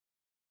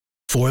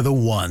For the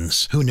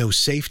ones who know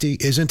safety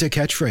isn't a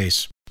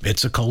catchphrase,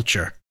 it's a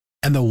culture.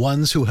 And the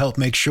ones who help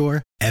make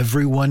sure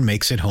everyone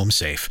makes it home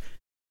safe.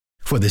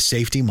 For the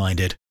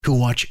safety-minded who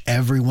watch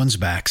everyone's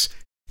backs,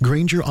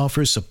 Grainger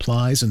offers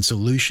supplies and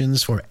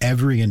solutions for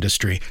every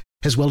industry,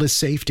 as well as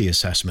safety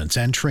assessments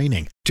and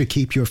training to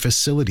keep your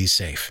facilities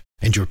safe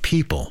and your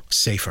people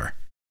safer.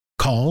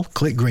 Call,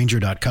 click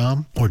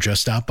Grainger.com, or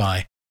just stop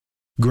by.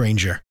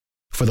 Grainger,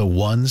 for the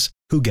ones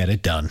who get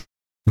it done.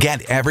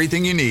 Get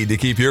everything you need to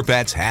keep your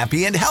pets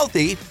happy and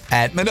healthy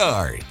at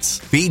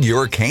Menards. Feed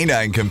your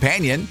canine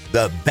companion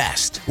the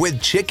best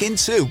with chicken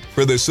soup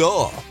for the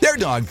soul. Their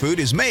dog food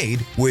is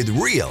made with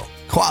real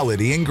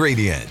quality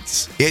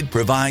ingredients. It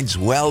provides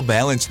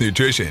well-balanced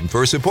nutrition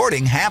for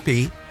supporting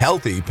happy,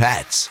 healthy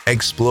pets.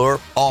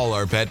 Explore all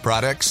our pet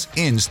products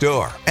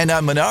in-store and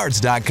on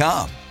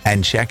Menards.com.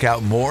 And check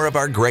out more of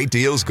our great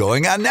deals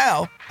going on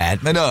now at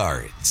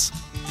Menards.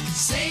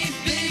 Save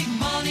big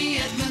money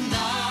at Menards.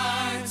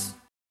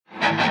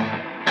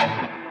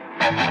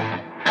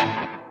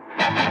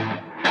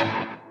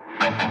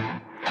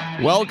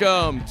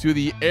 Welcome to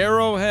the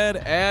Arrowhead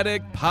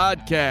Addict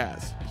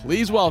Podcast.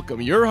 Please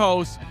welcome your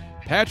hosts,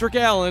 Patrick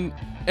Allen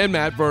and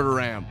Matt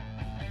Verderam.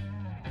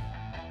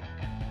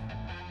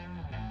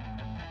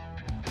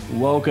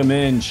 Welcome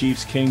in,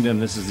 Chiefs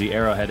Kingdom. This is the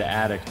Arrowhead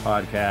Addict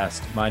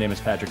Podcast. My name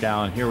is Patrick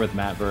Allen, here with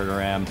Matt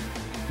Verderam.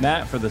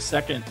 Matt, for the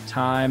second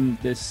time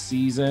this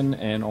season,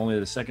 and only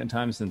the second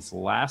time since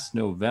last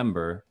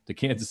November, the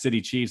Kansas City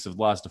Chiefs have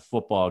lost a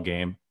football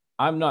game.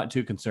 I'm not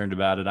too concerned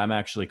about it. I'm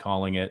actually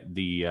calling it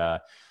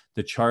the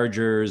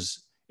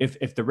Chargers.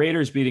 If the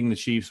Raiders beating the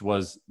Chiefs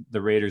was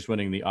the Raiders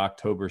winning the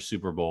October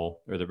Super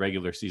Bowl or the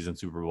regular season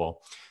Super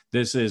Bowl,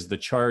 this is the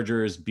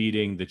Chargers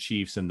beating the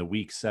Chiefs in the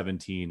Week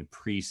 17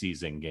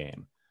 preseason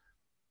game.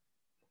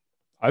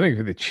 I think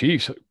for the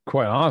Chiefs,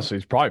 quite honestly,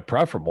 it's probably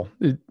preferable.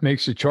 It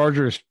makes the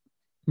Chargers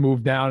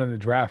move down in the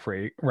draft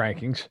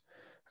rankings,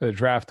 the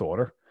draft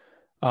order.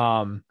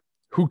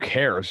 Who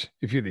cares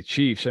if you're the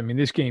Chiefs? I mean,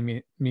 this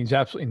game means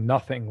absolutely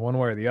nothing one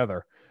way or the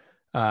other.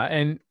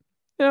 And,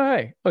 you know,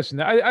 hey, listen,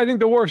 I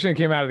think the worst thing that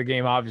came out of the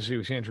game, obviously,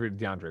 was the injury to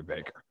DeAndre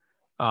Baker.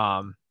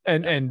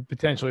 And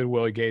potentially to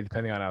Willie Gay,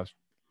 depending on how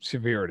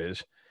severe it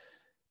is.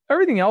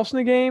 Everything else in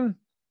the game,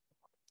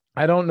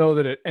 I don't know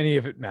that any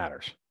of it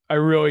matters. I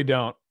really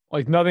don't.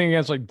 Like, nothing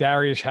against, like,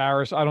 Darius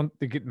Harris. I don't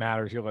think it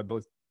matters. You led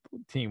the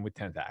team with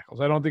 10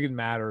 tackles. I don't think it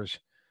matters.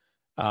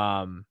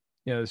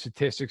 The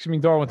statistics. I mean,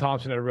 Darwin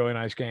Thompson had a really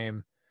nice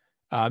game.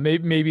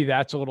 Maybe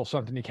that's a little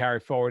something to carry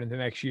forward into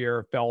next year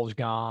if Bell's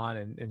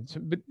gone.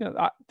 But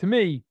to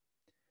me,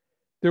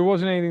 there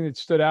wasn't anything that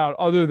stood out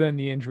other than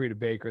the injury to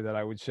Baker that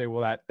I would say,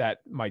 well, that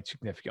might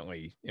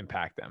significantly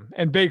impact them.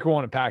 And Baker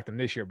won't impact them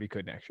this year, but he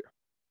could next year.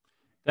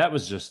 That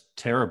was just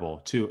terrible,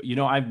 too. You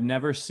know, I've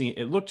never seen –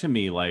 it looked to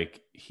me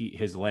like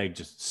his leg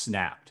just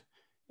snapped.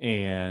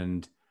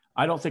 And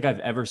I don't think I've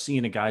ever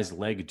seen a guy's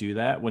leg do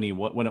that when it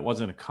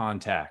wasn't a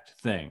contact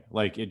thing.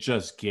 Like, it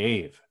just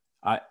gave.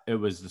 It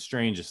was the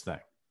strangest thing.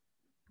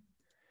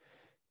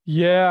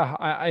 Yeah,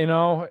 I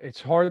know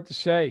it's hard to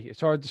say. It's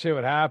hard to say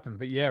what happened,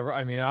 but yeah,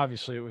 I mean,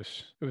 obviously it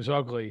was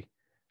ugly.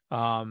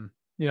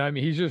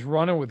 He's just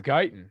running with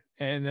Guyton,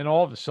 and then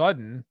all of a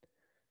sudden,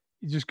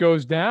 he just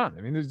goes down.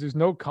 I mean, there's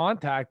no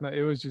contact.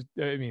 It was just,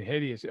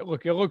 hideous. It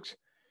looks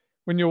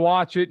when you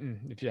watch it,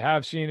 and if you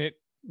have seen it,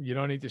 you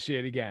don't need to see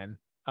it again.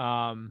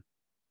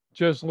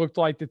 Just looked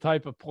like the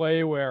type of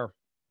play where,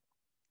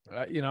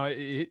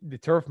 the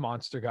turf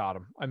monster got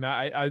him. I mean,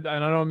 I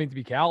don't mean to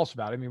be callous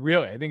about it. I mean,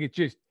 really, I think it's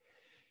just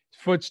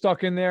his foot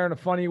stuck in there in a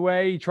funny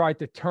way. He tried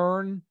to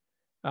turn,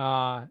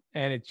 and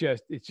it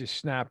just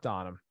snapped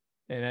on him,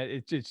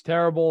 and it's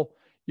terrible.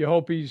 You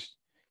hope he's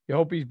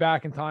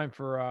back in time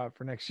for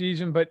next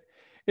season, but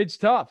it's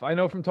tough. I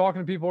know from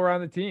talking to people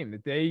around the team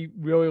that they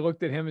really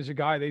looked at him as a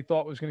guy they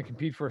thought was going to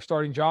compete for a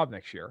starting job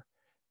next year.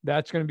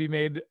 That's going to be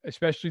made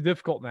especially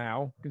difficult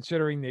now,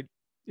 considering that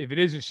if it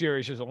is as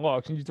serious as it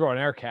looks, and you throw an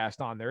air cast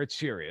on there, it's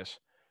serious.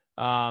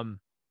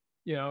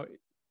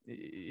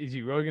 Is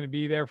he really going to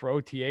be there for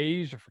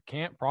OTAs or for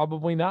camp?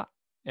 Probably not.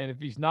 And if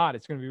he's not,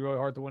 it's going to be really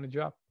hard to win a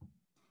job.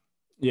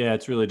 Yeah,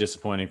 it's really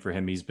disappointing for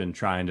him. He's been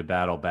trying to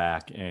battle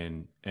back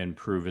and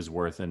prove his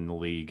worth in the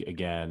league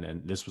again.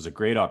 And this was a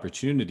great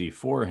opportunity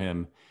for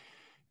him.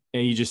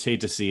 And you just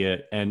hate to see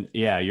it. And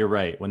yeah, you're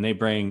right. When they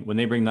bring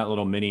that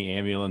little mini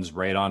ambulance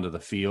right onto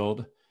the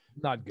field,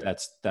 not good.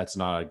 That's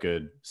not a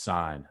good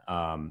sign.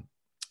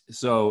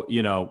 So,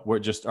 we're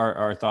just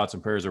our thoughts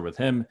and prayers are with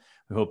him.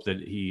 We hope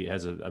that he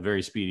has a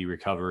very speedy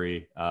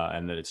recovery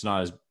and that it's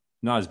not as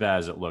bad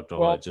as it looked.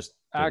 Although it just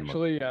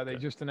actually, they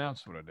just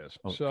announced what it is.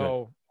 Oh,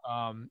 so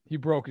he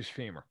broke his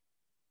femur.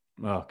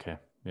 Okay.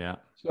 Yeah.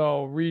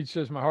 So Reed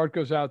says, my heart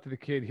goes out to the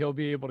kid. He'll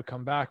be able to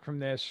come back from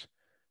this.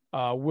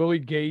 Willie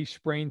Gay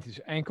sprained his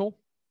ankle.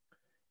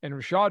 And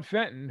Rashad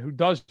Fenton, who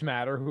does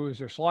matter, who is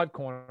their slot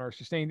corner,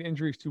 sustained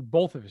injuries to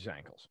both of his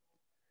ankles.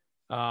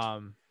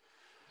 Tough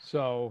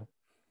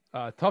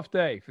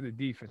day for the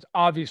defense.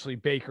 Obviously,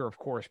 Baker, of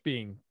course,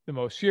 being the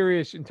most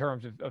serious in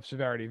terms of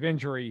severity of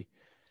injury.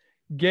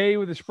 Gay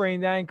with a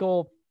sprained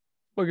ankle,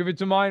 look, if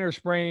it's a minor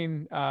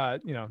sprain,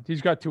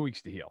 he's got 2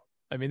 weeks to heal.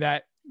 I mean,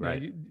 that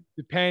Right.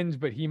 depends,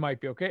 but he might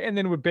be okay. And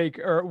then with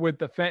Baker, or with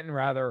the Fenton,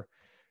 rather,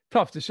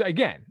 tough to say.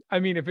 Again, I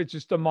mean, if it's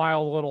just a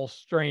mild little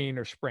strain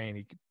or sprain,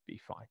 he could be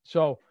fine.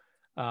 So,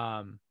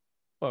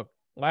 look,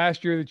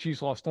 last year the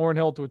Chiefs lost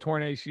Thornhill to a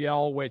torn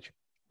ACL, which,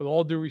 with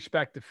all due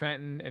respect to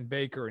Fenton and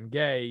Baker and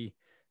Gay,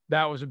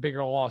 that was a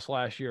bigger loss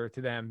last year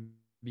to them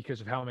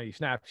because of how many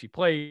snaps he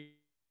played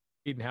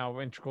and how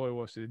integral he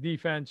was to the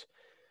defense.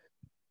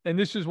 And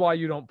this is why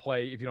you don't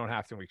play if you don't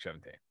have to in week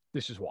 17.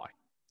 This is why.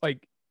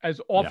 Like, as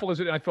awful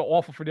as it, I feel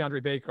awful for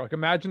DeAndre Baker. Like,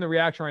 imagine the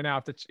reaction right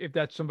now if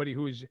that's somebody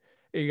who is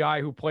a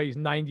guy who plays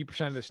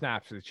 90% of the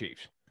snaps for the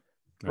Chiefs,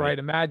 right?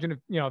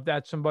 Imagine if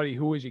that's somebody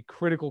who is a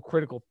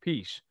critical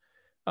piece.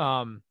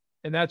 And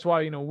that's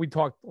why, we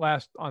talked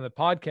last on the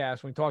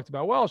podcast when we talked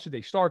about, well, should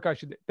they start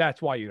guys?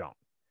 That's why you don't.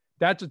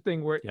 That's a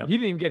thing where he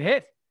didn't even get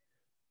hit.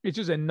 It's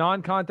just a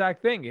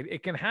non-contact thing.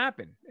 It can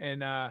happen.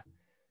 And,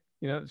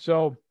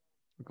 so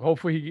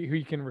hopefully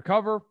he can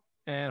recover,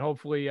 and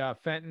hopefully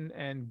Fenton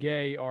and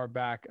Gay are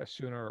back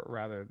sooner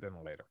rather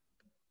than later.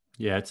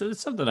 Yeah, it's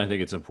something I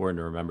think it's important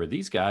to remember.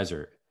 These guys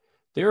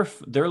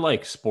they're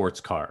like sports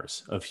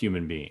cars of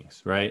human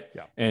beings, right?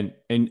 Yeah.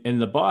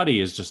 And the body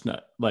is just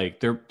not like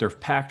they're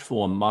packed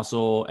full of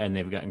muscle, and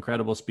they've got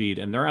incredible speed,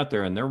 and they're out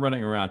there and they're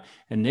running around,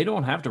 and they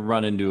don't have to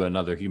run into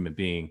another human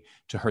being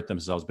to hurt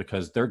themselves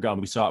because they're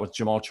gone. We saw it with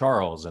Jamal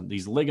Charles and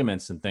these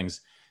ligaments and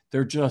things.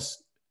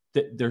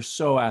 They're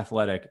so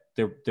athletic.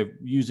 They're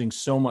using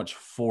so much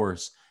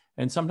force,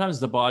 and sometimes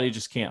the body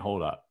just can't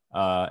hold up.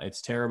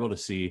 It's terrible to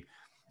see.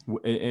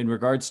 In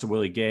regards to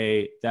Willie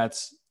Gay,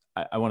 that's,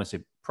 I want to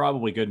say,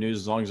 probably good news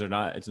as long as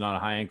it's not a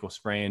high ankle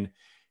sprain.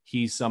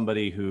 He's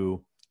somebody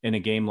who, in a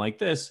game like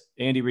this,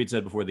 Andy Reid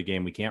said before the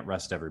game, we can't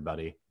rest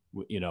everybody.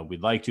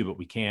 We'd like to, but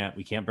we can't.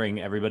 We can't bring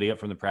everybody up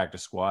from the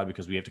practice squad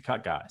because we have to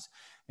cut guys.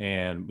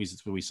 And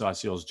we saw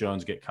Seals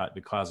Jones get cut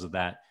because of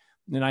that.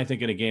 And I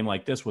think in a game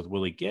like this with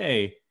Willie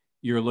Gay,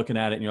 you're looking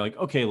at it and you're like,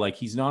 okay, like,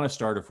 he's not a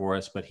starter for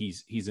us, but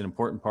he's an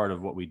important part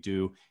of what we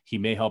do. He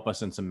may help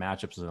us in some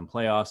matchups in the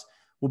playoffs.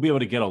 We'll be able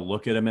to get a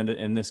look at him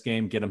in this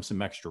game, get him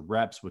some extra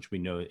reps, which we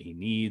know that he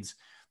needs.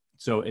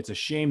 So it's a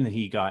shame that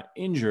he got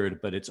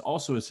injured, but it's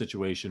also a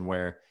situation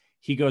where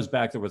he goes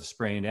back there with a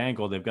sprained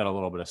ankle. They've got a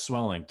little bit of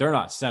swelling. They're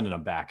not sending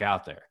him back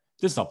out there.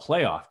 This is a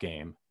playoff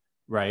game,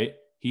 right?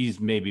 He's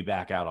maybe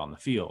back out on the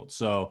field.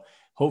 So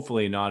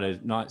hopefully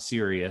not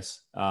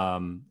serious,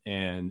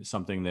 and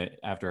something that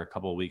after a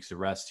couple of weeks of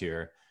rest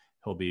here,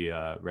 he'll be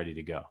ready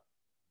to go.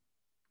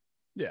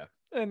 Yeah.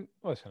 And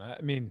listen, I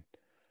mean,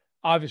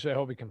 obviously I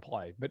hope he can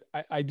play, but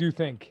I do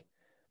think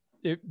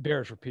it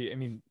bears repeat. I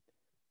mean,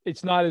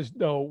 it's not as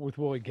though with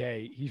Willie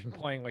Gay, he's been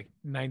playing like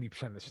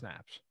 90% of the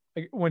snaps.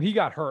 Like, when he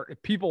got hurt,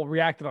 people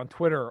reacted on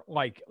Twitter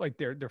like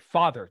their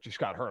father just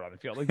got hurt on the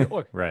field. Like,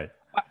 look, right.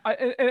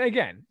 And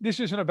again, this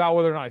isn't about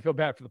whether or not I feel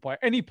bad for the player.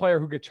 Any player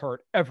who gets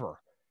hurt ever,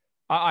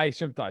 I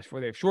sympathize for.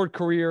 They have short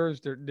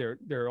careers,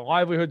 their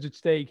livelihoods at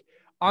stake.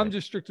 I'm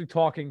just strictly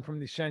talking from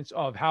the sense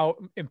of how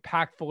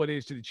impactful it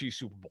is to the Chiefs'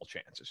 Super Bowl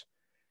chances.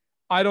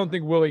 I don't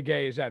think Willie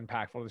Gay is that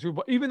impactful to the Super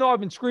Bowl. Even though I've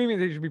been screaming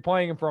they should be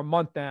playing him for a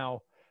month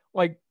now,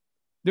 like,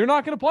 they're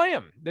not going to play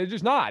him. They're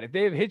just not. If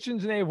they have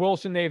Hitchens and they have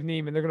Wilson, they have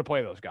Neiman, they're going to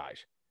play those guys.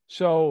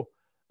 So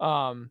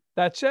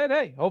that said,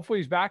 hey, hopefully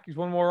he's back. He's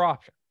one more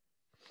option.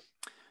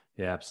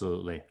 Yeah,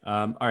 absolutely.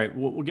 All right,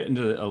 we'll get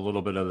into a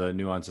little bit of the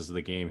nuances of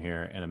the game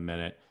here in a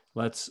minute.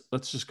 Let's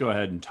just go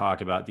ahead and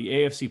talk about the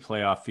AFC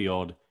playoff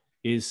field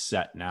is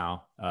set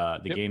now.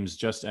 The games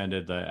just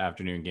ended, the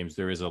afternoon games.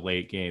 There is a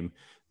late game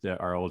that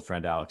our old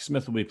friend Alex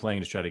Smith will be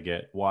playing to try to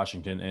get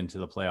Washington into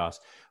the playoffs.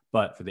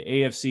 But for the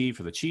AFC,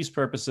 for the Chiefs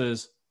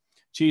purposes,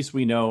 Chiefs,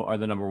 we know, are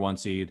the number one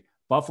seed.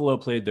 Buffalo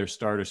played their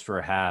starters for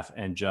a half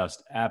and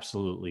just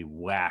absolutely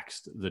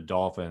waxed the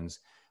Dolphins.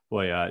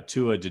 Boy,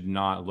 Tua did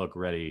not look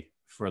ready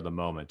for the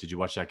moment. Did you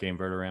watch that game,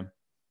 Verderam?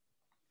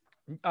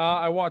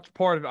 I watched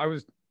part of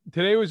it.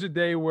 Today was a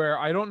day where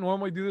I don't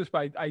normally do this,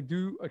 but I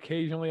do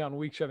occasionally on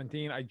week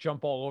 17. I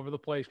jump all over the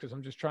place because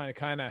I'm just trying to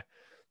kind of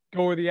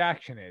go where the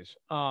action is.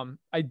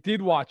 I did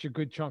watch a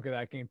good chunk of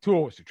that game. Tua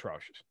was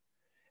atrocious.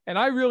 And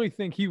I really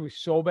think he was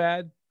so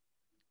bad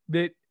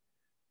that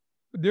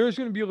there's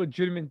going to be a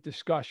legitimate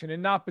discussion,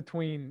 and not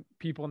between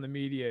people in the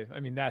media.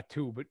 I mean, that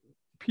too, but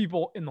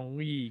people in the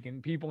league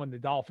and people in the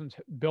Dolphins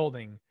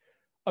building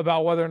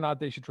about whether or not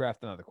they should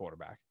draft another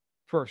quarterback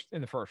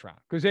in the first round,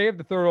 because they have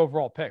the third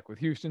overall pick with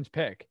Houston's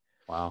pick.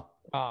 Wow.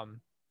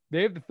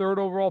 They have the third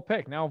overall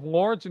pick. Now, if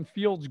Lawrence and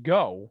Fields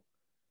go,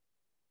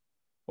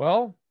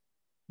 well,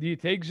 do you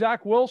take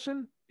Zach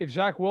Wilson? If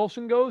Zach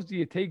Wilson goes, do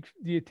you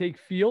take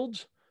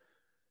Fields?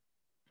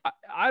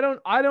 I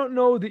don't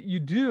know that you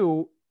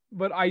do,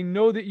 but I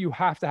know that you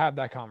have to have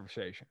that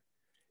conversation.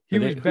 He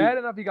was bad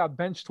enough. He got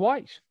benched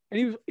twice,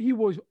 and he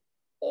was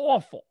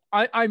awful.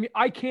 I mean,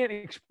 I can't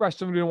express to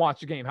somebody who didn't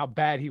watch the game how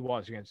bad he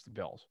was against the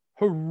Bills.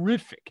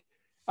 Horrific.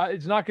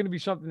 It's not going to be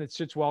something that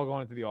sits well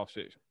going into the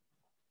offseason.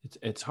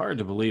 It's hard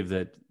to believe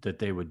that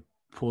they would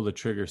pull the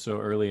trigger so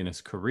early in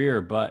his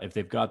career. But if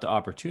they've got the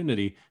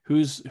opportunity,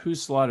 who's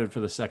slotted for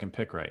the second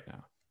pick right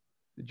now?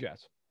 The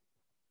Jets.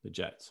 The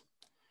Jets.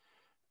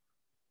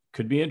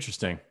 Could be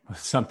interesting.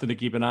 Something to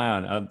keep an eye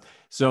on.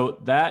 So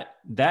that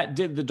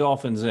did the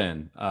Dolphins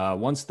in.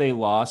 Once they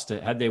lost,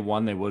 had they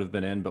won, they would have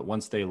been in. But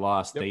once they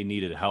lost, they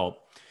needed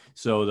help.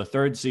 So the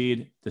third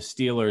seed, the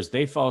Steelers,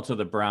 they fell to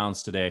the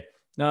Browns today.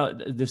 Now,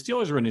 the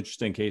Steelers were an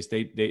interesting case.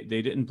 They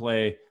didn't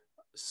play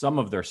some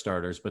of their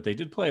starters, but they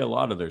did play a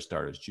lot of their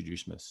starters. Juju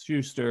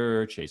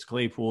Smith-Schuster, Chase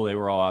Claypool, they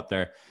were all out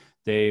there.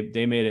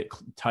 They made it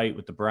tight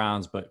with the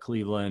Browns, but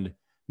Cleveland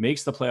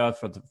makes the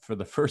playoff for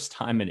the first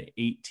time in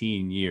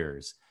 18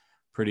 years.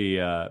 Pretty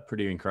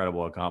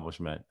incredible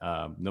accomplishment.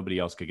 Nobody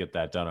else could get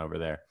that done over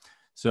there.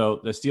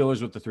 So the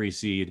Steelers with the 3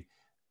 seed.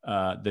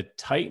 The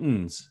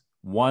Titans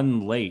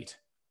won late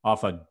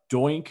off a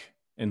doink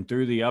and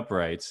through the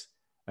uprights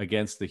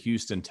against the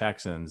Houston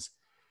Texans.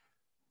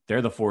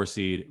 They're the 4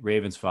 seed,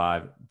 Ravens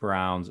 5,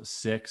 Browns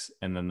 6,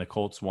 and then the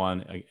Colts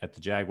won at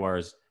the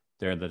Jaguars.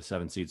 They're the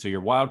 7 seed. So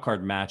your wild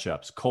card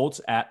matchups: Colts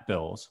at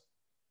Bills,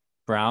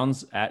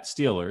 Browns at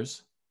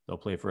Steelers. They'll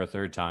play for a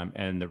third time,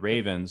 and the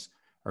Ravens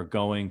are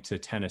going to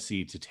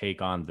Tennessee to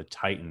take on the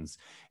Titans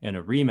in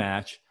a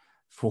rematch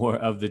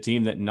of the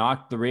team that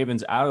knocked the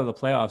Ravens out of the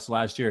playoffs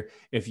last year.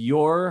 If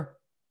you're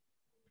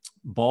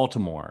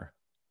Baltimore,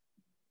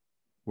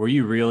 were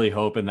you really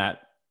hoping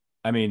that?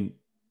 I mean,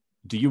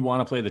 do you want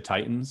to play the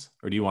Titans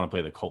or do you want to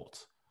play the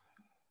Colts?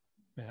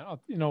 Man,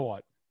 you know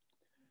what?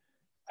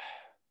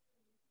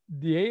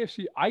 The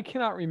AFC, I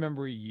cannot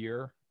remember a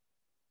year,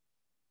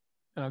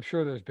 and I'm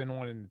sure there's been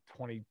one in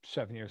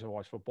 27 years I've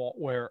watched football,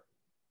 where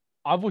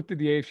I've looked at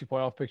the AFC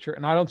playoff picture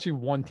and I don't see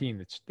one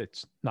team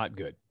that's not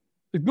good.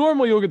 Like,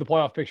 normally you look at the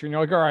playoff picture and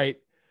you're like, all right,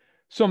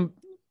 some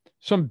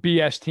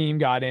BS team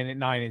got in at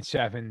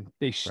 9-7.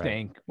 They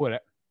stink. Right.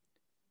 Whatever.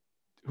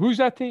 Who's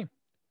that team?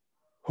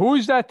 Who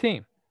is that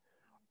team?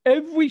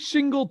 Every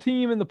single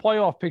team in the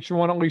playoff picture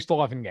won at least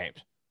 11 games.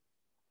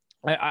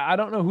 I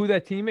don't know who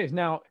that team is.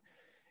 Now,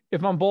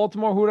 if I'm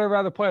Baltimore, who would I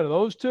rather play out of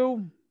those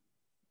two?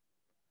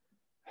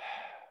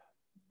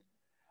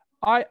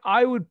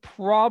 I would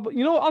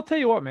probably, I'll tell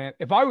you what, man.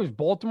 If I was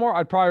Baltimore,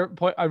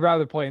 I'd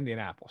rather play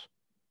Indianapolis.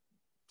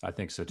 I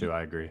think so too.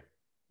 I agree.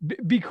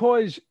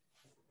 Because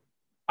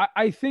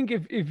I think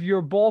if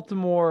you're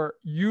Baltimore,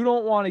 you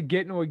don't want to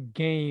get into a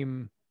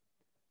game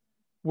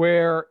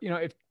where,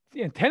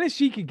 if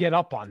Tennessee could get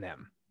up on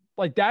them.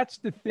 Like, that's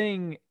the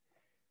thing.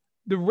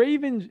 The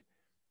Ravens,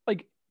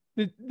 like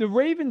the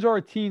Ravens are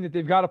a team that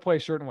they've got to play a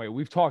certain way.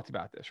 We've talked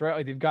about this, right?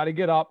 Like, they've got to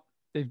get up.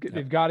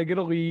 They've got to get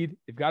a lead.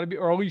 They've got to be,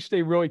 or at least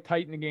stay really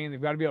tight in the game. They've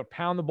got to be able to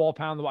pound the ball.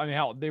 I mean,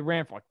 hell, they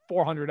ran for like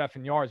 400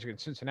 effing yards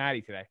against Cincinnati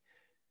today.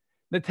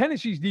 The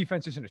Tennessee's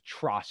defense is an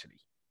atrocity.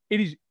 It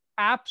is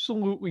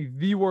absolutely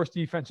the worst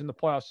defense in the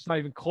playoffs. It's not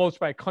even close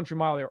by a country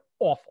mile. They're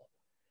awful.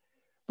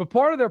 But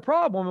part of their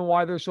problem and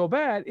why they're so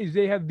bad is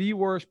they have the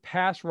worst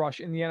pass rush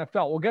in the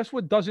NFL. Well, guess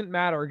what doesn't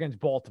matter against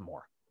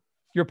Baltimore?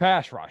 Your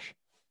pass rush,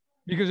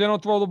 because they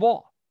don't throw the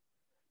ball.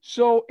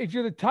 So if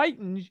you're the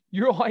Titans,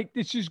 you're like,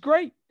 this is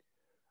great.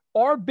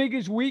 Our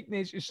biggest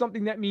weakness is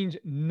something that means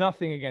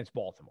nothing against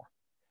Baltimore.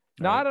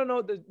 Now, I don't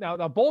know.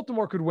 Now,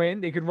 Baltimore could win.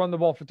 They could run the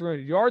ball for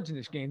 300 yards in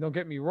this game. Don't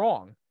get me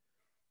wrong.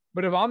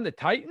 But if I'm the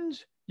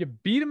Titans, you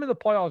beat them in the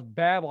playoffs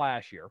bad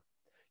last year.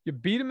 You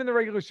beat them in the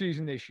regular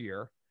season this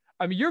year.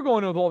 I mean, you're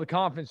going in with all the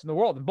confidence in the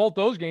world. And both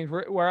those games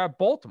were at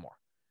Baltimore.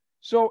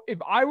 So if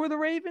I were the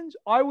Ravens,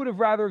 I would have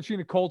rather seen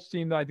a Colts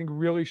team that I think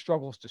really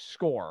struggles to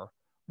score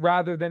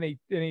rather than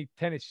a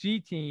Tennessee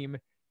team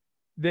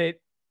that,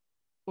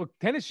 look,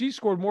 Tennessee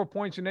scored more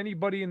points than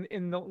anybody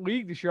in the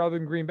league this year other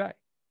than Green Bay.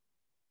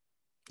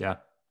 Yeah,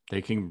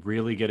 they can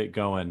really get it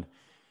going.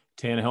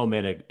 Tannehill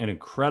made an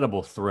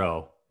incredible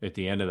throw at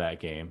the end of that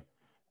game.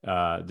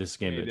 This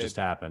game that just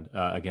happened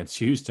against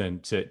Houston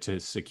to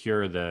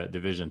secure the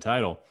division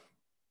title.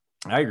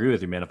 I agree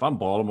with you, man. If I'm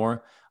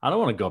Baltimore, I don't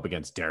want to go up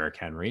against Derrick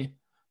Henry.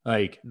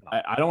 Like,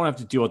 I don't want to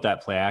have to deal with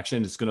that play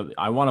action.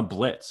 I want to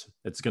blitz.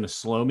 It's going to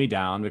slow me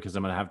down because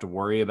I'm going to have to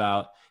worry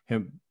about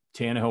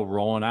Tannehill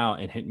rolling out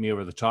and hitting me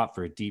over the top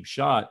for a deep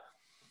shot.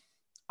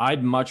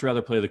 I'd much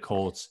rather play the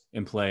Colts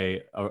and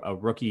play a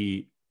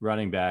rookie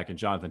running back and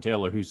Jonathan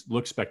Taylor, who's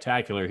looked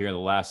spectacular here in the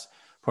last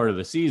part of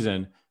the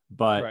season.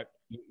 But,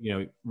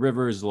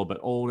 Rivers is a little bit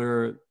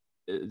older.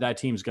 That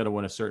team's got to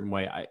win a certain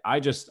way. I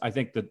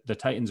think that the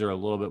Titans are a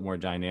little bit more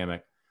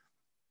dynamic.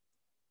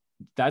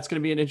 That's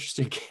going to be an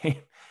interesting game.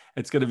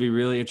 It's going to be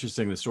really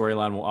interesting. The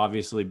storyline will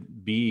obviously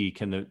be,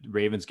 can the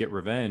Ravens get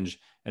revenge?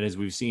 And as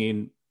we've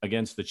seen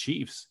against the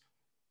Chiefs,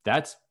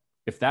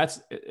 if that's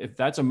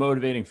a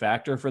motivating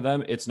factor for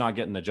them, it's not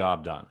getting the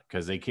job done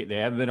because they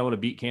haven't been able to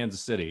beat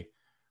Kansas City.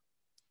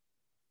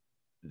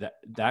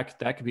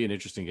 That could be an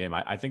interesting game.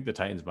 I think the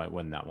Titans might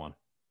win that one.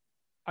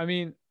 I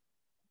mean,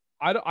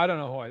 I don't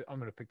know who I'm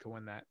going to pick to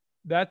win that.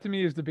 That to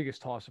me is the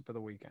biggest toss-up of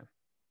the weekend.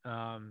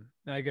 And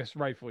I guess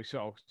rightfully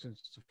so,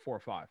 since it's a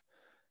 4-5.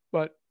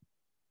 But,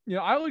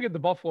 I look at the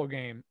Buffalo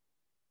game,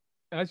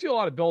 and I see a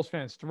lot of Bills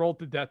fans thrilled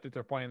to death that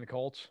they're playing the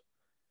Colts.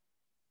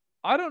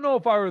 I don't know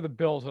if I were the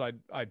Bills that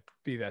I'd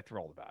be that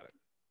thrilled about it,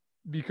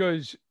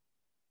 because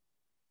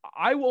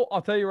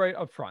I'll tell you right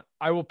up front,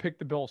 I will pick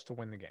the Bills to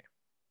win the game.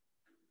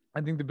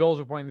 I think the Bills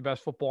are playing the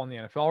best football in the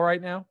NFL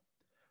right now.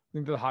 I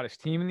think they're the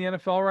hottest team in the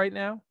NFL right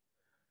now.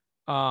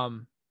 I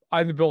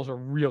think the Bills are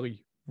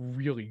really,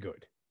 really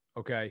good.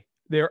 Okay.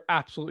 They're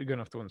absolutely good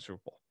enough to win the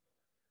Super Bowl.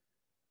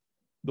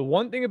 The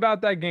one thing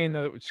about that game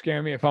that would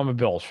scare me if I'm a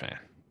Bills fan,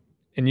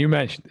 and you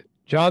mentioned it,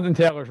 Jonathan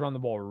Taylor's run the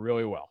ball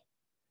really well.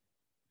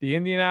 The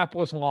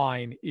Indianapolis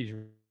line is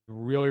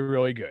really,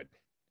 really good.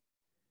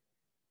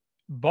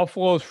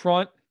 Buffalo's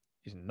front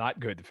is not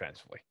good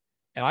defensively.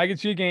 And I can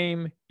see a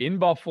game in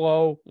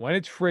Buffalo when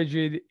it's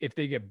frigid, if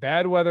they get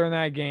bad weather in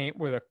that game,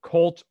 where the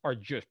Colts are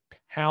just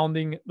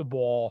pounding the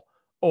ball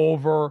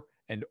over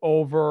and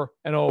over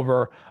and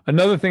over.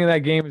 Another thing in that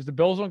game is the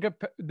Bills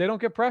don't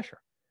get pressure.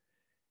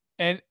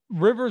 And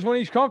Rivers, when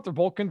he's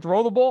comfortable, can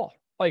throw the ball.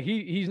 Like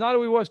he's not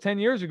who he was 10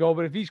 years ago,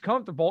 but if he's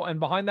comfortable and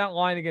behind that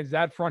line against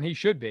that front, he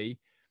should be,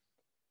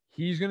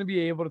 he's going to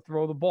be able to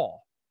throw the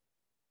ball.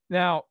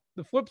 Now,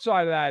 the flip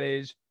side of that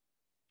is,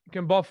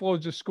 can Buffalo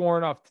just score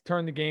enough to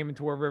turn the game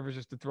into where Rivers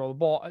is to throw the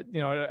ball,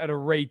 at a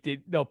rate that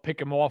they'll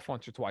pick him off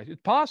once or twice?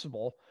 It's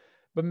possible,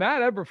 but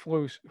Matt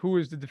Eberflus, who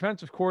is the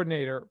defensive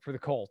coordinator for the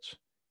Colts,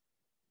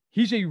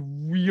 he's a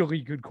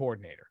really good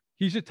coordinator.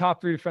 He's a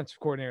top 3 defensive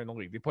coordinator in the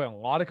league. They play a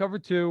lot of cover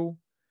 2,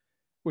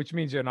 which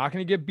means they're not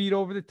going to get beat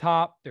over the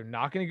top. They're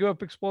not going to give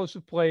up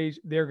explosive plays.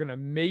 They're going to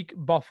make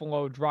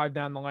Buffalo drive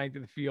down the length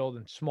of the field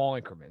in small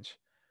increments.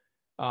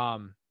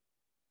 And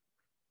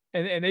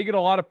they get a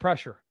lot of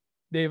pressure.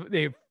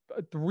 They've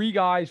 3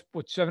 guys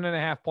with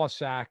 7.5 plus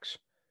sacks.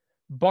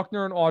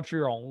 Buckner and Autry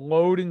are on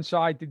load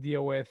inside to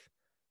deal with.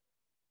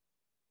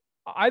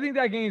 I think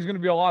that game is going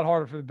to be a lot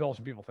harder for the Bills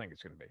than people think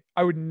it's going to be.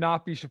 I would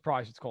not be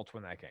surprised if the Colts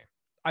win that game.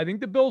 I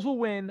think the Bills will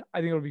win. I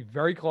think it'll be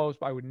very close,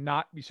 but I would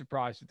not be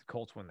surprised if the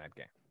Colts win that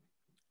game.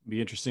 Be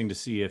interesting to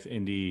see if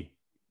Indy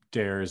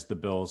dares the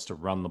Bills to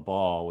run the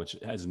ball, which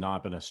has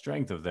not been a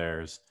strength of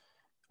theirs,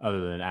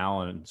 other than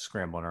Allen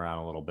scrambling around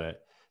a little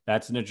bit.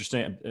 That's an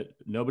interesting.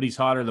 Nobody's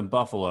hotter than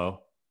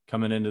Buffalo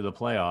coming into the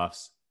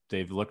playoffs.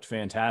 They've looked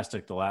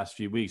fantastic the last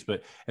few weeks,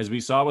 but as we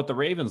saw with the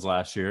Ravens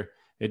last year,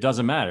 it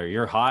doesn't matter.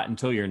 You're hot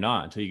until you're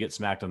not, until you get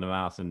smacked on the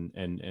mouth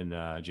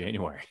in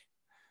January.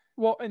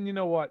 Well, and you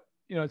know what?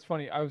 It's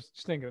funny. I was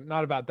just thinking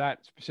not about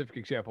that specific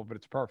example, but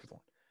it's a perfect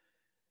one.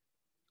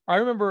 I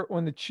remember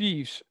when the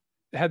Chiefs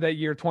had that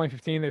year,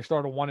 2015, they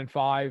started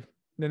 1-5.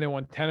 Then they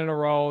won 10 in a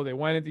row. They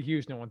went into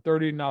Houston, won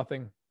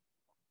 30-0.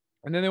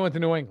 And then they went to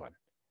New England.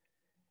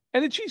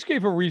 And the Chiefs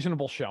gave a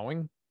reasonable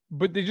showing,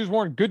 but they just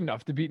weren't good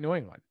enough to beat New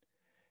England.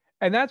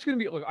 And that's going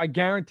to be, look, I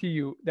guarantee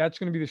you, that's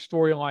going to be the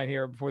storyline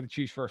here before the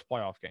Chiefs' first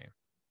playoff game.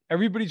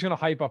 Everybody's going to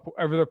hype up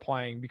whoever they're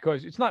playing,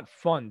 because it's not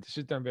fun to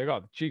sit there and be like, oh,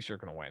 the Chiefs are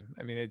going to win.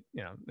 I mean,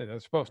 they're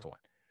supposed to win.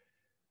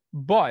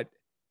 But,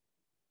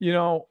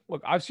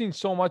 look, I've seen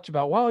so much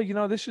about,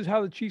 this is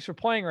how the Chiefs are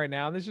playing right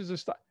now. And this is the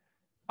stuff.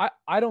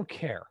 I don't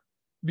care,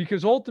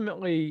 because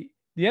ultimately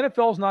the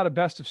NFL is not a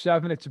best of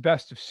 7. It's a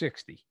best of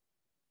 60.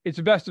 It's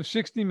a best of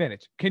 60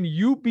 minutes. Can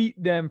you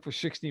beat them for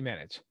 60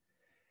 minutes?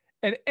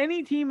 And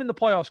any team in the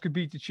playoffs could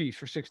beat the Chiefs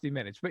for 60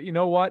 minutes. But you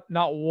know what?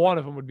 Not one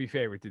of them would be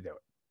favored to do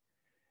it.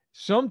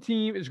 Some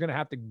team is going to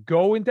have to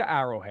go into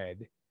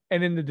Arrowhead,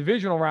 and in the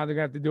divisional round, they're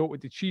going to have to do it with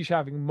the Chiefs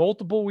having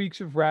multiple weeks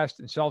of rest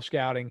and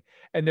self-scouting,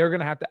 and they're going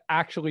to have to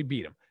actually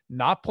beat them.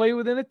 Not play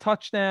within a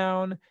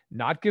touchdown,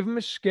 not give them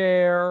a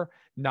scare,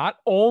 not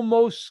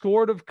almost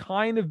sort of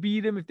kind of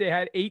beat them if they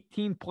had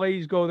 18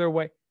 plays go their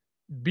way.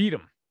 Beat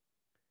them.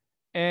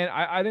 And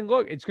I think,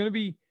 look, it's going to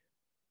be,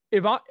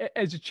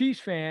 as a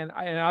Chiefs fan,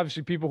 and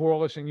obviously people who are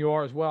listening, you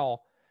are as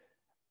well,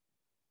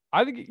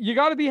 I think you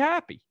got to be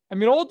happy. I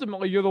mean,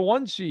 ultimately, you're the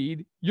 1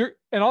 seed.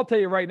 And I'll tell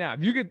you right now,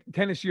 if you get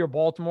Tennessee or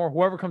Baltimore,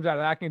 whoever comes out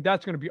of that game,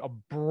 that's going to be a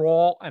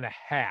brawl and a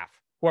half,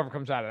 whoever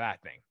comes out of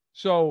that thing.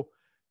 So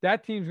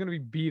that team's going to be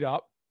beat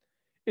up.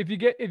 If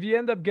you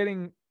end up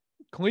getting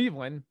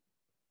Cleveland,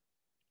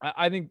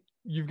 I think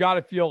you've got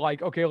to feel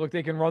like, okay, look,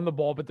 they can run the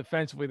ball, but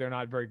defensively they're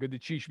not very good. The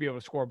Chiefs should be able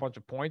to score a bunch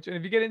of points. And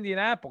if you get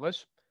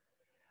Indianapolis,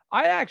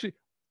 I actually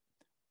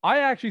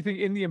think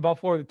Indy and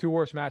Buffalo are the 2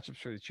 worst matchups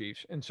for the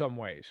Chiefs in some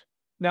ways.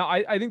 Now,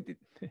 I think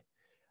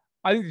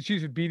the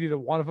Chiefs would beat either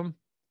one of them,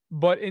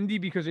 but Indy,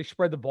 because they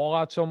spread the ball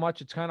out so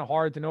much, it's kind of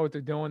hard to know what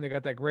they're doing. They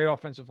got that great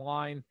offensive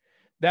line.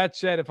 That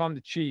said, if I'm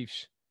the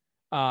Chiefs,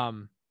 I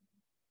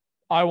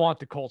want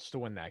the Colts to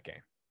win that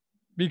game,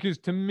 because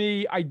to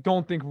me, I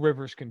don't think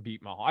Rivers can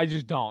beat Mahomes. I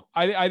just don't.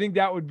 I think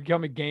that would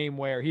become a game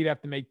where he'd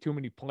have to make too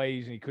many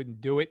plays and he couldn't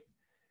do it.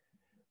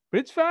 But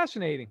it's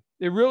fascinating.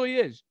 It really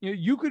is.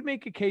 You could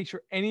make a case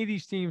for any of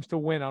these teams to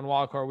win on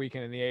Wild Card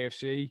Weekend in the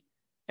AFC,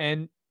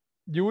 and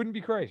you wouldn't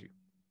be crazy.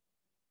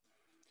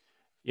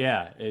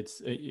 Yeah,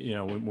 it's,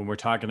 when we're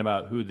talking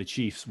about who the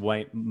Chiefs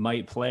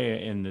might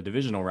play in the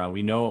divisional round,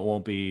 we know it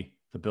won't be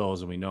the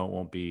Bills and we know it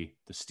won't be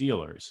the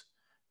Steelers,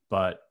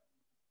 but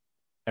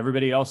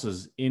everybody else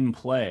is in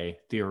play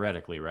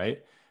theoretically,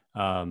 right?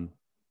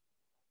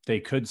 They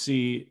could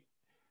see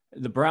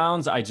the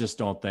Browns. I just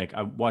don't think.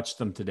 I watched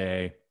them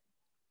today.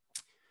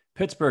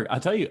 Pittsburgh, I'll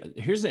tell you,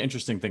 here's the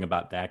interesting thing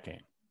about that game.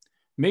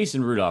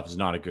 Mason Rudolph is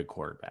not a good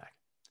quarterback,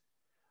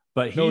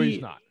 but No, he's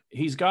not.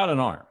 He's got an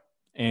arm,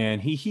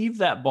 and he heaved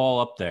that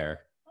ball up there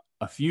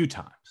a few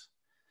times.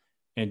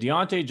 And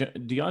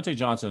Deontay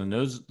Johnson and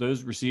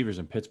those receivers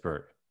in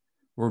Pittsburgh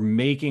were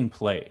making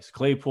plays.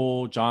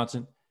 Claypool,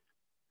 Johnson,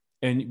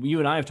 and you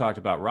and I have talked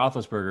about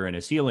Roethlisberger and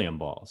his helium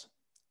balls.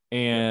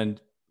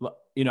 And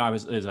I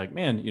was like,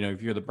 man,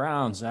 if you're the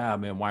Browns,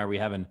 man, why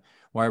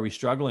are we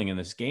struggling in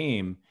this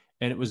game?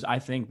 And it was, I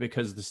think,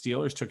 because the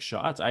Steelers took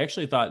shots. I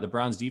actually thought the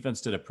Browns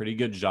defense did a pretty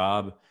good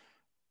job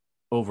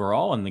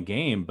overall in the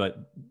game,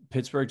 but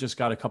Pittsburgh just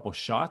got a couple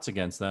shots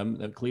against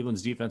them.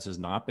 Cleveland's defense has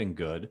not been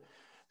good.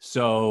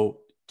 So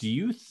do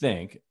you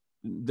think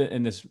that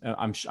in this,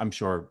 I'm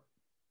sure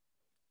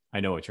I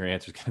know what your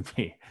answer is going to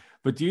be,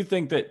 but do you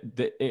think that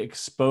it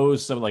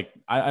exposed some, like,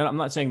 I'm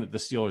not saying that the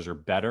Steelers are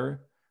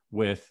better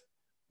with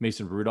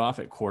Mason Rudolph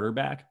at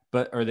quarterback,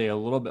 but are they a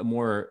little bit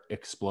more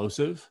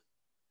explosive?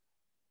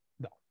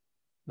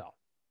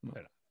 No.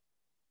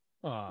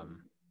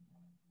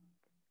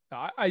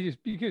 I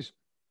just, because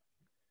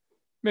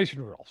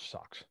Mason Rudolph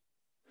sucks.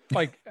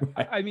 Like,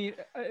 Right. I mean,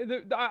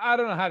 I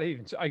don't know how to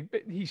even say,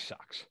 he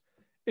sucks.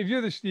 If you're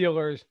the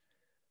Steelers,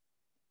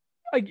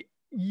 like,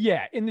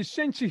 yeah, in the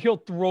sense that he'll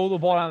throw the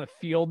ball down the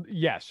field,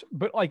 yes.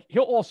 But, like,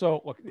 he'll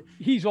also, look,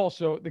 he's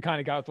also the kind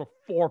of guy who'll throw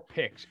 4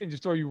 picks and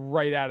just throw you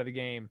right out of the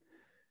game.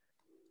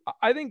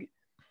 I think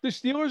the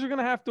Steelers are going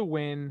to have to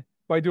win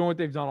by doing what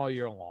they've done all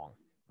year long.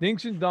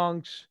 Dinks and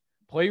dunks,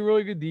 play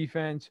really good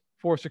defense,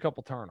 force a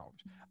couple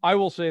turnovers. I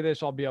will say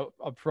this, I'll be up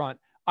front.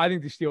 I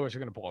think the Steelers are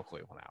going to blow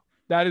Cleveland out.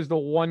 That is the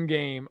one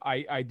game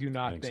I do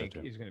not think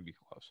is going to be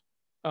close.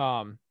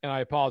 And I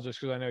apologize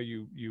because I know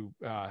you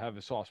have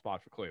a soft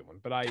spot for Cleveland,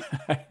 but I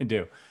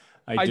do.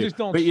 I do. just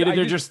don't. But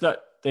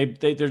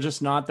they're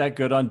just not that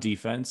good on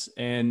defense.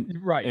 And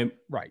right.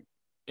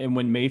 And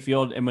when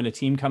a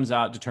team comes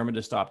out determined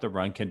to stop the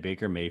run, can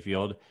Baker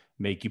Mayfield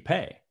make you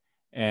pay?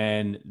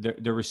 And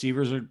the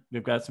receivers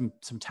they've got some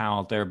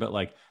talent there, but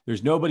like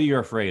there's nobody you're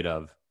afraid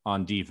of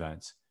on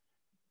defense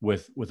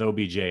with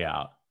OBJ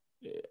out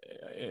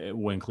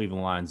when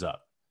Cleveland lines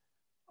up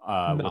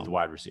with the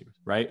wide receivers,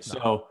 right? No.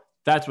 So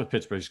that's what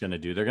Pittsburgh's going to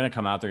do. They're going to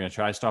come out, they're going to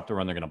try to stop the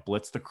run, they're going to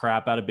blitz the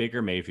crap out of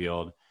Baker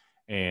Mayfield.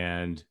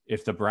 And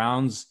if the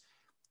Browns,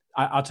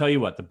 I'll tell you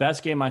what, the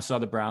best game I saw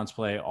the Browns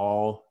play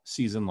all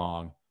season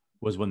long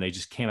was when they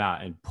just came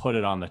out and put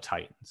it on the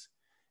Titans.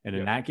 And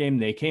in that game,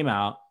 they came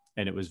out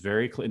and it was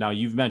very clear. Now,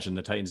 you've mentioned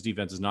the Titans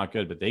defense is not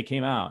good, but they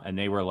came out and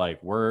they were like,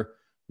 you're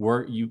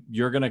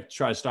going to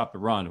try to stop the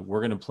run.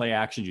 We're going to play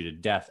action you to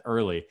death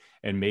early.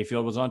 And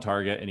Mayfield was on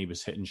target and he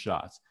was hitting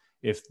shots.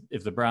 If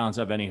the Browns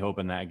have any hope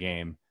in that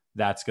game,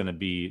 that's going to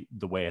be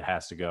the way it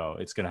has to go.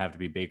 It's going to have to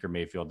be Baker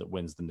Mayfield that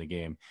wins them the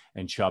game,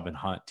 and Chubb and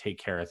Hunt take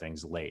care of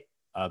things late.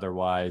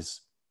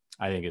 Otherwise,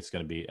 I think that's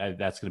going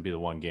to be the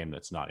one game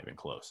that's not even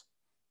close.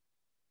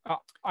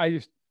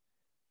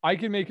 I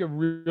can make a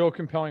real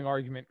compelling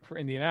argument for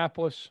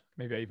Indianapolis.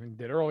 Maybe I even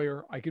did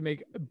earlier. I could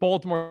make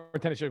Baltimore,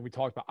 Tennessee, like we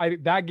talked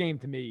about. That game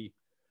to me,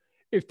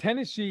 if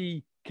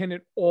Tennessee can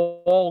at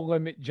all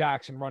limit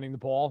Jackson running the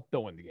ball,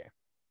 they'll win the game.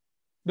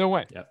 They'll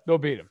win. Yep. They'll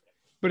beat him.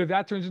 But if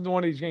that turns into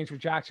one of these games where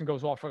Jackson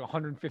goes off for like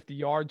 150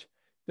 yards,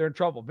 they're in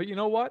trouble. But you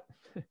know what?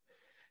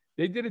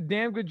 They did a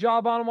damn good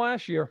job on him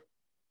last year.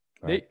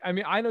 Right.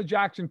 I know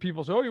Jackson,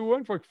 people say, oh, you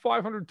went for like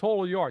 500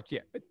 total yards.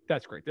 Yeah,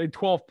 that's great. They had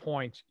 12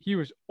 points. He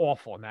was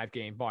awful in that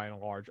game by and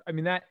large. I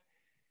mean, that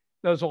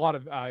was a lot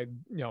of,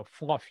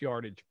 fluff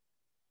yardage.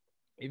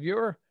 If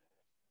you're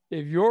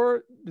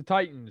the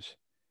Titans,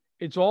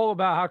 it's all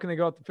about how can they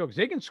go out the field, because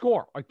they can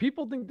score. Like,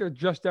 people think they're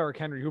just Derrick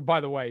Henry, who,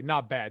 by the way,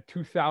 not bad,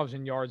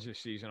 2,000 yards this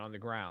season on the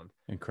ground.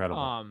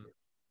 Incredible.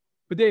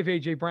 But they have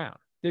A.J. Brown.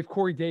 They have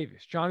Corey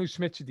Davis. Jonnu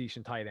Smith's a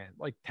decent tight end.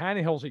 Like,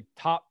 Tannehill's a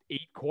top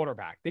 8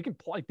 quarterback. They can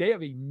play. They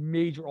have a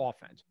major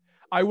offense.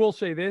 I will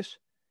say this.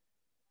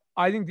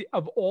 I think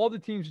of all the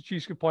teams the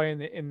Chiefs could play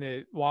in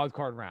the wild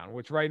card round,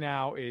 which right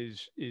now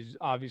is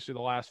obviously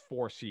the last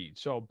 4 seeds.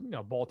 So,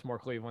 Baltimore,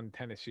 Cleveland,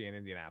 Tennessee, and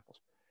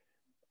Indianapolis.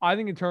 I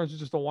think in terms of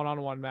just a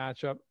one-on-one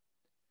matchup,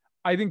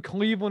 I think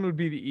Cleveland would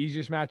be the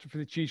easiest matchup for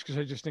the Chiefs, because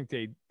I just think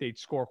they'd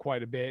score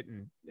quite a bit.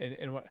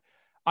 And what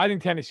I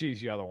think Tennessee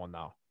is the other one,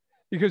 though,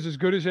 because as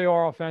good as they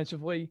are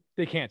offensively,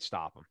 they can't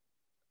stop them.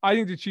 I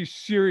think the Chiefs,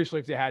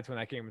 seriously, if they had to in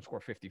that game, would score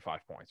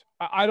 55 points.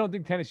 I don't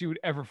think Tennessee would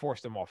ever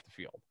force them off the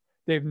field.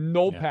 They have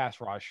no pass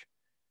rush.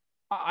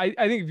 I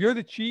think if you're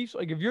the Chiefs,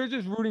 like if you're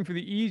just rooting for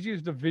the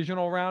easiest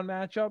divisional round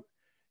matchup,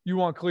 you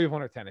want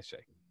Cleveland or Tennessee,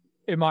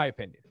 in my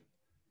opinion.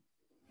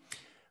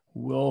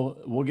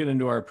 We'll get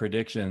into our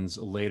predictions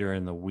later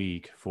in the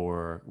week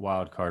for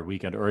Wild Card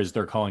Weekend, or as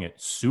they're calling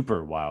it,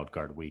 Super Wild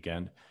Card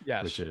Weekend,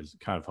 which is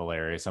kind of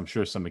hilarious. I'm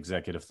sure some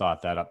executive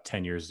thought that up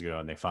 10 years ago,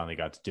 and they finally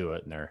got to do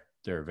it, and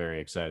they're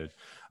very excited.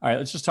 All right,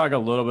 let's just talk a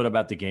little bit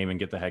about the game and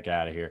get the heck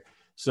out of here.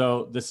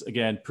 So this,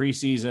 again,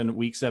 preseason,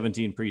 Week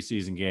 17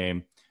 preseason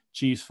game.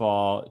 Chiefs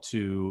fall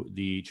to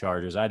the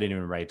Chargers. I didn't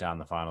even write down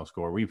the final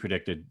score. We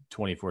predicted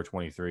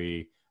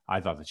 24-23. I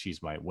thought the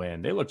Chiefs might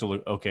win. They looked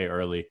okay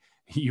early.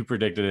 You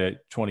predicted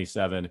it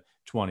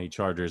 27-20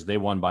 Chargers. They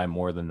won by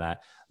more than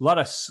that. A lot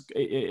of,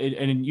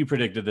 and you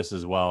predicted this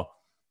as well.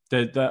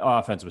 The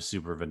offense was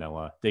super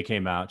vanilla. They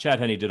came out. Chad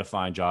Henne did a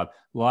fine job.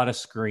 A lot of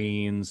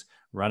screens,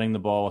 running the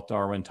ball with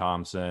Darwin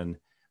Thompson.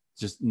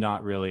 Just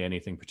not really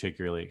anything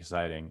particularly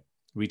exciting.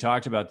 We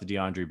talked about the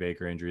DeAndre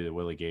Baker injury, the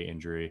Willie Gay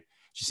injury.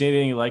 Did you see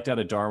anything you liked out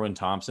of Darwin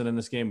Thompson in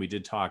this game? We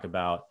did talk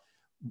about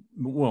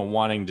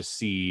wanting to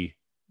see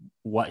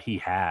what he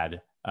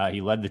had.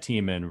 He led the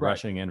team in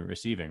rushing and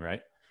receiving,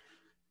 right?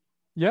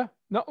 Yeah.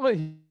 No,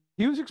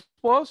 he was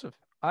explosive.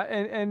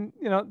 And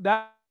you know,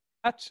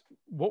 that's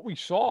what we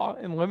saw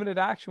in limited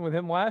action with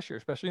him last year,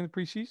 especially in the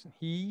preseason.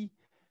 He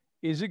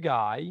is a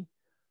guy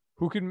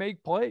who can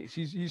make plays.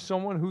 He's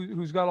someone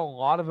who's got a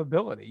lot of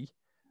ability.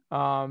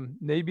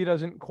 Maybe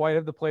doesn't quite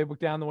have the playbook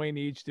down the way he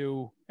needs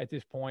to at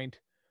this point,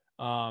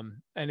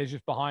 and is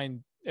just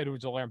behind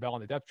Edwards-Helaire and Bell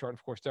on the depth chart. And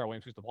of course, Darrell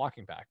Williams was the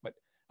blocking back. But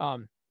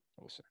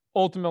listen,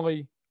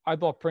 ultimately, I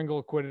thought Pringle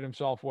acquitted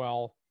himself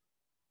well.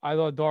 I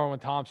thought Darwin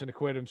Thompson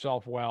acquitted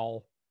himself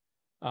well.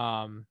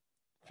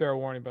 Fair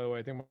warning, by the way,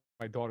 I think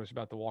my daughter's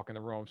about to walk in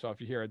the room. So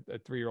if you hear a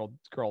 3-year-old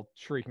girl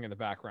shrieking in the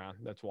background,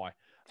 that's why.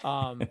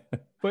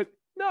 But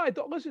no, I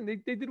thought, listen, they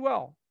did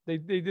well. They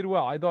did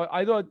well. I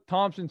thought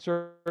Thompson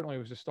certainly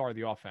was the star of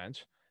the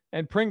offense,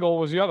 and Pringle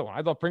was the other one.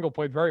 I thought Pringle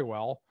played very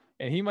well,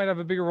 and he might have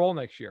a bigger role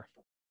next year.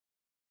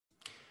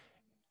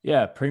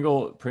 Yeah,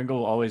 Pringle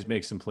always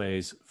makes some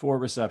plays. 4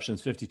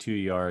 receptions, 52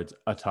 yards,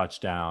 a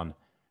touchdown,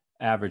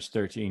 averaged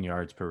 13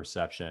 yards per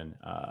reception.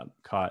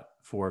 Caught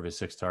 4 of his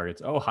 6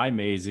 targets. Oh, hi,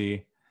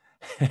 Maisie.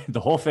 The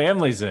whole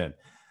family's in.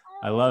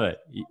 I love it.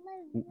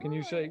 Can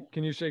you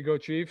say go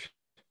Chiefs?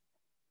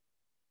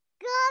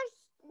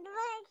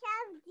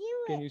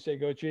 Can you say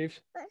go Chiefs?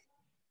 But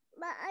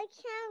I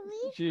can't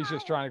reach. She's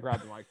just trying to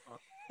grab the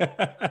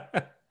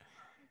microphone.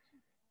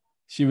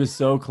 She was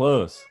so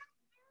close.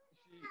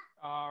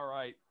 All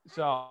right.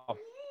 So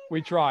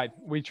we tried.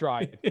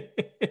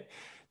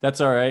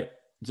 That's all right.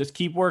 Just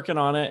keep working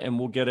on it and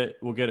we'll get it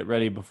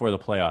ready before the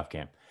playoff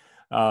game.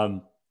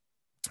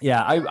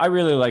 Yeah, I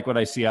really like what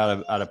I see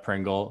out of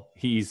Pringle.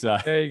 He's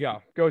there you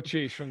go. Go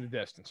Chiefs from the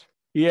distance.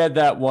 He had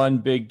that one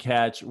big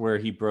catch where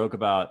he broke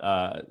about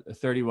a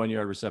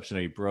 31-yard reception.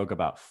 He broke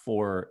about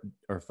 4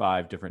 or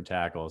 5 different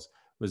tackles.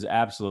 It was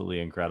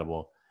absolutely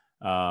incredible.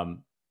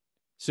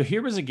 So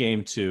here was a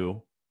game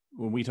too,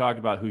 when we talked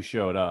about who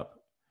showed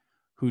up,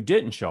 who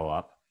didn't show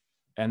up,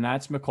 and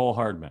that's Mecole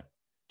Hardman.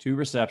 2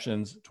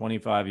 receptions,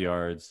 25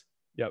 yards.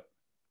 Yep.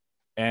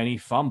 And he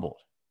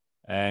fumbled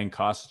and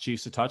cost the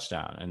Chiefs a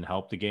touchdown and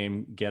helped the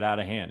game get out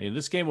of hand.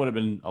 This game would have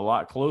been a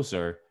lot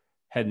closer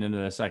heading into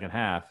the second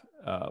half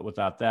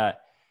without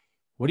that.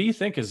 What do you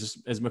think?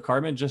 Is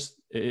Hardman just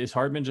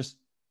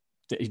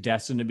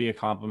destined to be a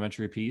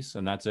complimentary piece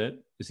and that's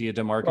it? Is he a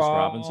DeMarcus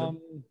Robinson?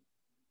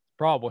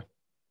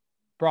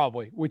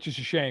 Probably, which is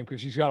a shame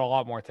because he's got a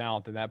lot more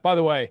talent than that. By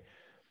the way,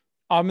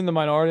 I'm in the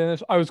minority in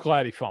this. I was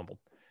glad he fumbled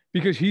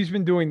because he's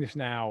been doing this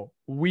now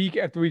week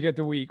after week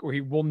after week where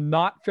he will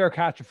not fair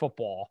catch a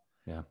football.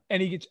 Yeah.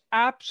 And he gets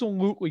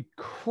absolutely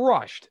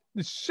crushed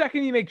the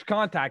second he makes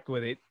contact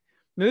with it.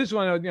 Now, this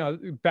one,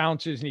 it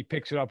bounces and he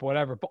picks it up,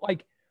 whatever. But,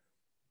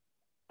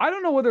 I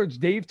don't know whether it's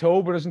Dave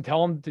Tobe who doesn't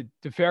tell him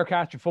to fair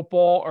catch a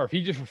football or if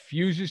he just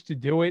refuses to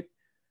do it.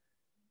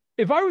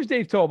 If I was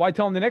Dave Tobe, I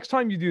tell him the next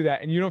time you do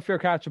that and you don't fair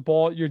catch a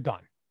ball, you're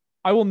done.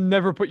 I will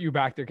never put you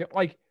back there.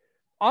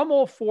 I'm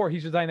all for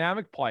he's a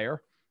dynamic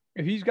player.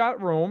 If he's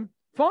got room,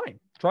 fine.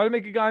 Try to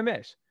make a guy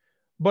miss.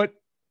 But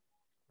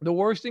the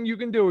worst thing you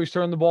can do is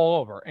turn the ball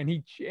over.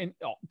 And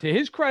to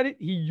his credit,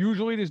 he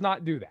usually does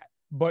not do that.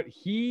 But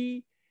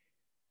he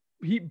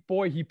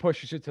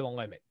pushes it to the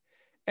limit.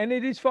 And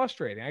it is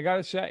frustrating, I got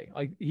to say.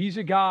 He's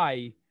a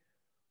guy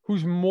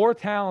who's more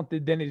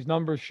talented than his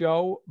numbers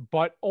show,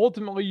 but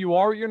ultimately you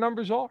are what your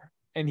numbers are.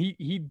 And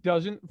he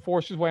doesn't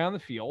force his way on the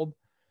field.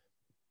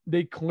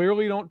 They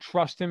clearly don't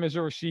trust him as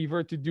a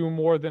receiver to do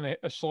more than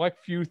a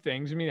select few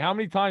things. I mean, how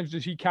many times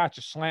does he catch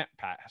a slant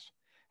pass?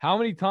 How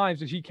many times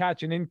does he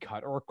catch an in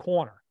cut or a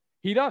corner?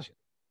 He doesn't.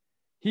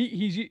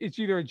 It's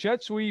either a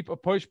jet sweep, a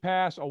push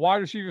pass, a wide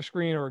receiver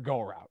screen, or a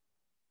go route.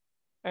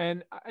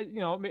 And,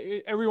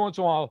 every once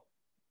in a while,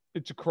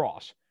 it's a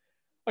cross.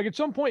 At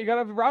some point, you got to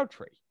have a route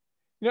tree.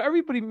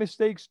 Everybody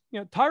mistakes,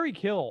 Tyreek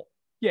Hill.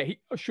 Yeah,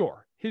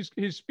 sure.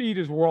 His speed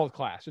is world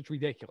class. It's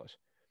ridiculous.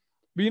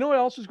 But you know what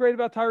else is great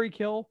about Tyreek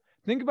Hill?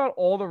 Think about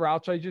all the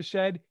routes I just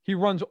said. He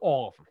runs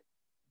all of them.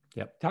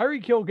 Yep.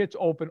 Tyreek Hill gets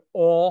open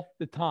all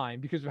the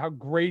time because of how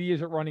great he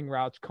is at running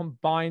routes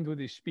combined with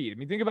his speed. I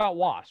mean, think about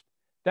Wasp.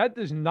 That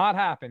does not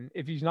happen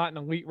if he's not an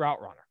elite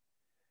route runner.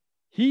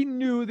 He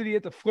knew that he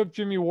had to flip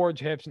Jimmy Ward's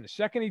hips, and the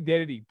second he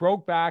did it, he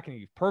broke back, and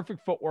he had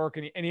perfect footwork,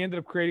 and he ended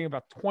up creating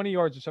about 20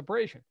 yards of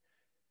separation.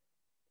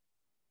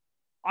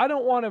 I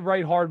don't want to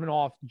write Hardman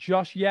off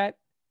just yet,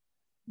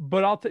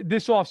 but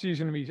this offseason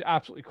to me is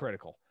absolutely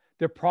critical.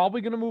 They're probably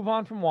going to move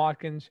on from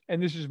Watkins,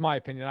 and this is my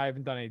opinion. I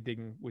haven't done any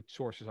digging with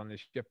sources on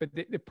this yet, but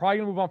they're probably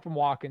going to move on from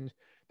Watkins.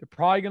 They're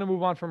probably going to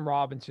move on from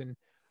Robinson.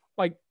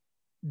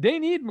 They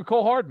need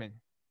Mecole Hardman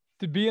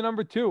to be a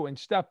number 2 and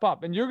step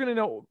up. And you're going to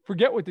know,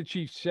 forget what the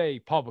Chiefs say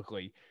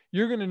publicly.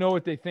 You're going to know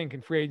what they think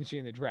in free agency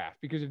in the draft,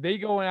 because if they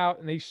go out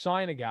and they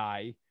sign a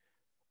guy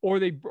or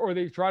they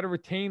try to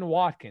retain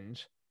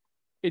Watkins,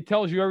 it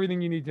tells you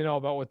everything you need to know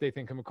about what they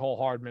think of McCole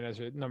Hardman as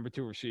a number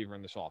 2 receiver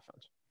in this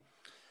offense.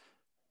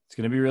 It's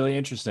going to be really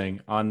interesting.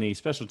 On the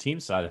special team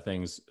side of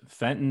things,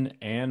 Fenton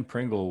and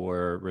Pringle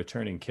were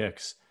returning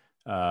kicks.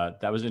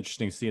 That was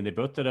interesting to see, and they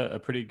both did a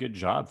pretty good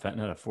job.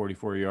 Fenton had a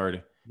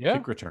 44-yard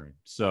kick return.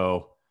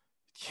 So,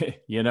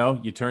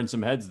 you turn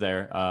some heads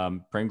there.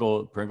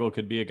 Pringle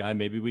could be a guy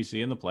maybe we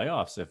see in the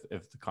playoffs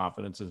if the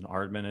confidence in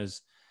Hardman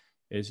is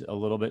a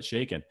little bit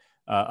shaken.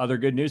 Other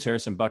good news,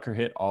 Harrison Butker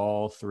hit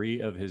all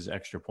 3 of his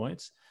extra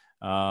points.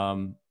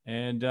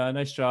 And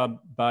nice job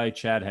by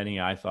Chad Henne,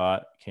 I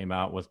thought. Came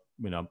out with,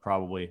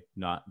 probably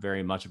not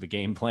very much of a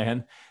game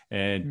plan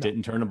and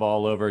didn't turn the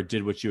ball over,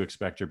 did what you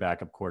expect your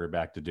backup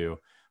quarterback to do.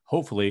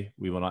 Hopefully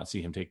we will not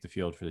see him take the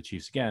field for the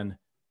Chiefs again,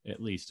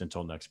 at least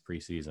until next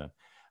preseason.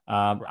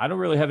 I don't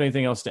really have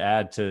anything else to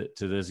add to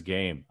this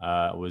game.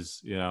 I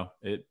was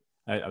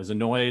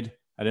annoyed.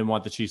 I didn't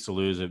want the Chiefs to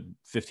lose.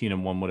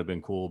 15-1 would have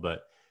been cool,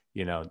 but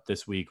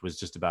this week was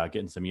just about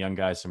getting some young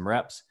guys some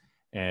reps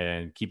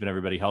and keeping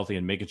everybody healthy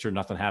and making sure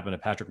nothing happened to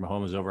Patrick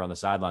Mahomes over on the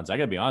sidelines. I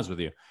got to be honest with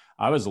you.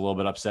 I was a little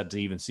bit upset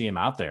to even see him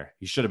out there.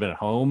 He should have been at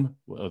home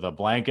with a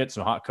blanket,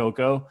 some hot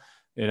cocoa.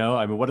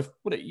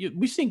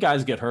 We've seen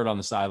guys get hurt on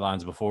the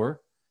sidelines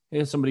before.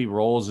 If somebody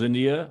rolls into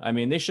you,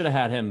 they should have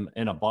had him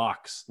in a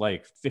box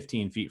like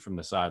 15 feet from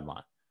the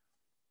sideline.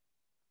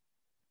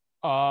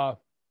 I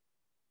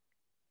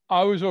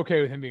was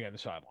okay with him being on the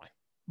sideline,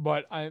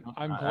 but I'm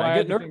glad. I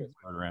get nervous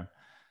around.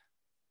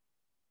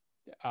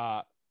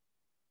 I'm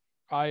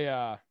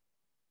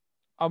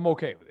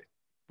okay with it.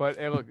 But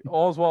hey, look,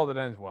 all's well that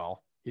ends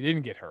well. He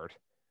didn't get hurt,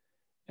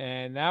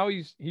 and now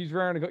he's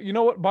raring to go. You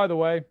know what? By the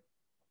way,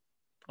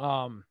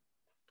 I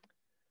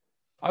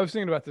was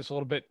thinking about this a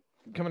little bit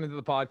coming into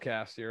the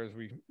podcast here as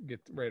we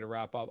get ready to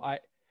wrap up. I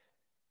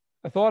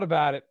thought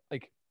about it.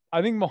 Like,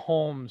 I think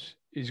Mahomes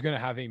is going to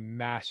have a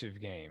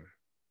massive game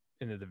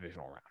in the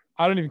divisional round.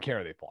 I don't even care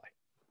who they play,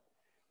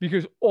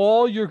 because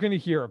all you're going to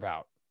hear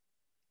about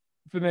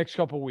for the next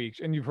couple of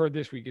weeks, and you've heard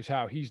this week, is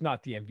how he's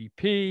not the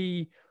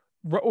MVP,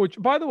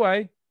 which, by the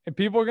way, and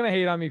people are going to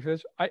hate on me for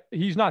this,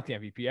 he's not the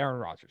MVP.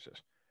 Aaron Rodgers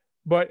is.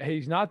 But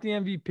he's not the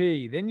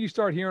MVP. Then you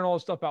start hearing all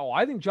this stuff about, well,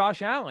 I think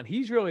Josh Allen,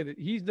 he's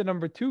the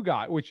number 2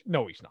 guy, which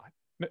no, he's not.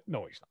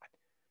 No, he's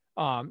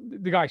not.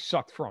 The guy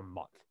sucked for a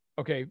month.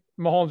 Okay.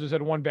 Mahomes has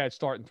had one bad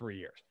start in 3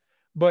 years,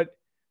 but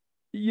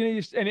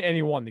and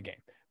he won the game.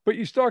 But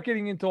you start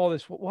getting into all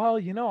this. Well,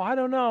 I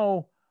don't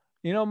know.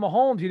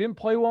 Mahomes, he didn't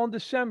play well in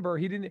December.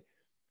 He didn't.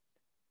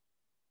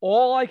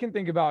 All I can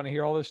think about and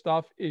hear all this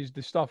stuff is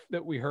the stuff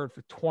that we heard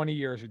for 20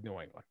 years with New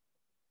England.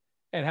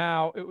 And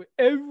how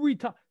every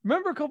time,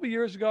 remember a couple of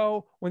years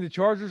ago when the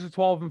Chargers were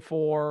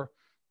 12-4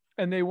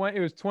 and it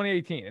was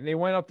 2018 and they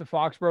went up to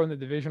Foxborough in the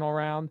divisional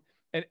round,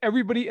 and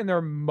everybody and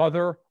their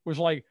mother was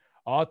like,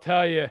 I'll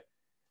tell you,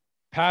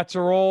 Pats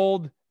are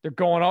old. They're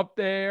going up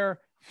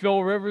there.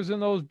 Phil Rivers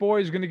and those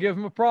boys are going to give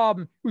them a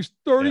problem. It was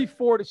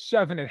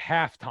 34-7 at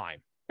halftime.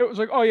 It was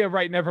like, oh yeah,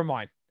 right. Never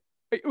mind.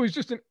 It was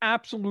just an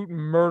absolute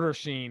murder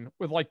scene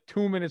with like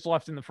 2 minutes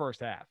left in the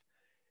first half.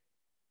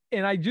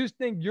 And I just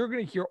think you're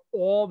going to hear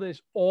all this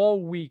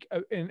all week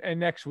and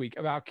next week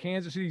about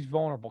Kansas City's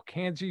vulnerable.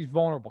 And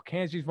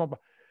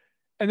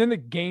then the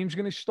game's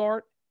going to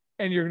start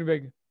and you're going to be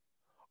like,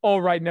 oh,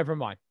 right, never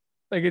mind.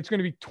 Like, it's going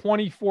to be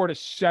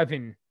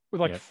 24-7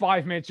 with like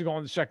 5 minutes to go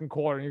in the second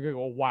quarter. And you're going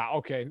to go, wow,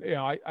 okay.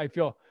 I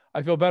feel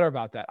better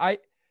about that. I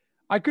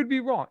could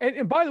be wrong.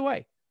 And by the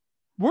way,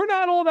 we're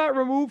not all that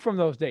removed from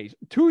those days.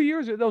 2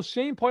 years ago, those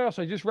same playoffs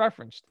I just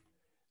referenced,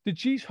 the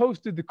Chiefs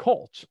hosted the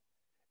Colts.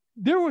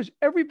 There was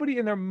everybody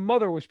and their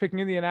mother was picking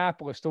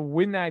Indianapolis to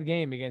win that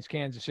game against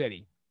Kansas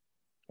City.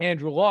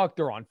 Andrew Luck,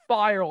 they're on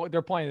fire.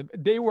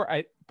 They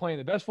were playing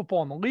the best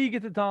football in the league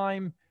at the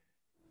time.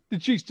 The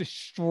Chiefs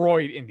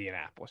destroyed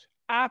Indianapolis.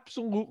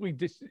 Absolutely.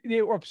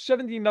 They were up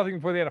 17-0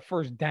 before they had a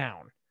first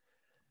down.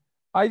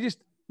 You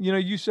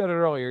said it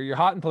earlier, you're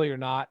hot until you're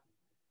not.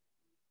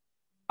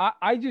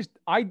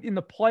 In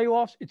the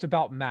playoffs, it's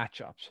about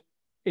matchups.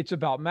 It's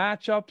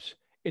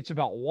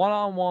about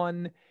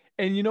one-on-one.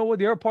 And you know what?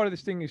 The other part of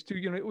this thing is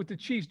too, with the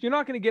Chiefs, you're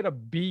not going to get a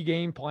B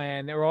game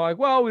plan. They're like,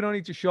 well, we don't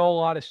need to show a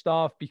lot of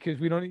stuff because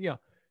we don't,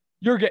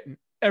 you're getting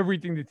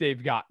everything that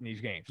they've got in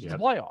these games. It's the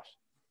playoffs.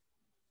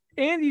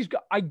 Andy's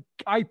got,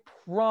 I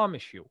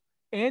promise you,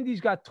 Andy's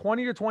got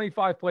 20 or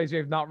 25 plays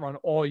they've not run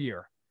all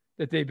year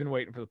that they've been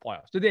waiting for the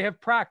playoffs. That they have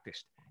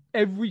practiced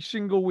every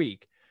single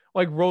week,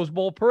 like Rose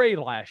Bowl Parade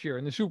last year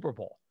in the Super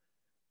Bowl,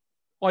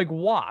 like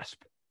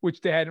Wasp,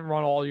 which they hadn't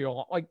run all year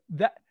long. Like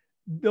that,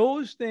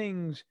 those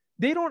things,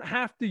 they don't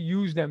have to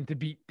use them to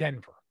beat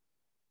Denver.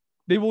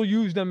 They will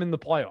use them in the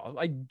playoffs.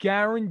 I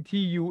guarantee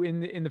you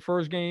in the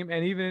first game,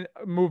 and even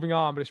moving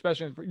on, but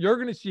especially you're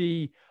going to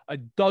see a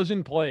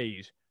dozen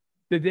plays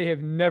that they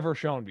have never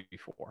shown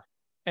before.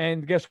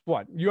 And guess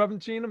what? You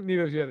haven't seen them,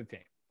 neither has the other team.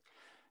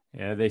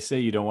 Yeah, they say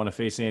you don't want to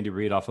face Andy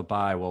Reid off a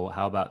bye. Well,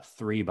 how about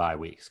 3 bye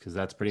weeks? Because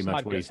that's pretty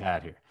much what he's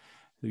had here.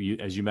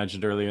 As you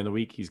mentioned earlier in the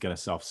week, he's going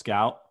to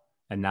self-scout,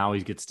 and now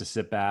he gets to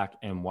sit back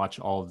and watch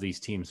all of these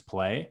teams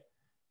play.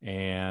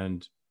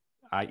 And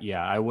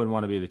I wouldn't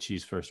want to be the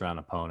Chiefs' first-round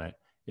opponent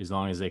as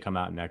long as they come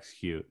out and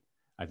execute.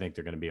 I think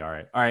they're going to be all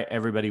right. All right,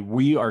 everybody,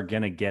 we are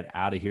going to get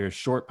out of here.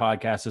 Short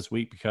podcast this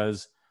week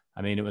because,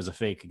 it was a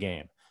fake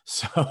game.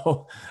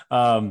 So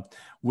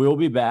we'll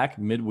be back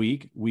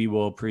midweek. We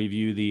will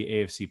preview the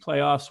AFC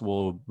playoffs.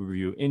 We'll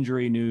review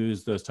injury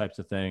news, those types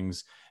of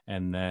things.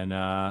 And then,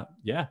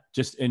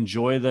 just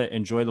enjoy the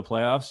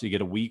playoffs. You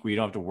get a week where you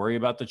don't have to worry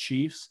about the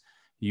Chiefs.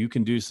 You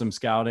can do some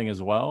scouting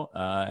as well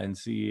and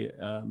see,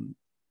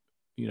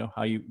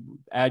 how you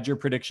add your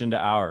prediction to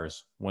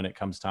ours when it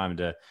comes time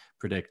to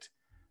predict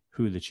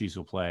who the Chiefs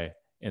will play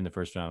in the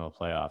first round of the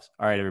playoffs.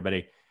 All right,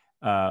 everybody.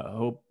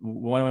 I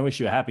wish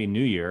you a happy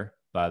New Year.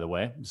 By the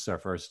way, this is our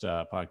first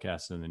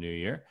podcast in the new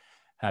year.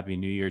 Happy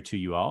New Year to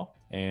you all.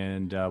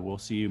 And we'll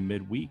see you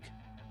midweek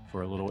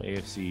for a little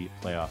AFC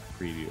playoff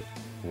preview.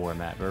 For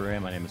Matt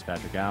Verderame, my name is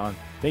Patrick Allen.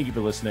 Thank you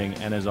for listening.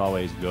 And as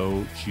always,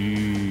 go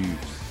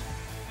Chiefs.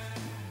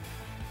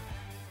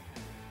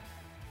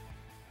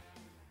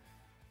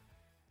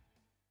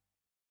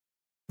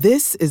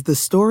 This is the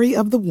story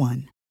of the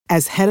one.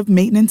 As head of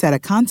maintenance at a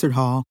concert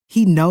hall,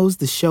 he knows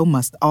the show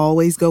must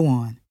always go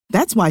on.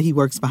 That's why he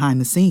works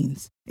behind the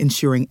scenes,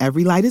 ensuring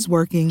every light is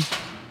working,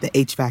 the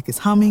HVAC is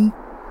humming,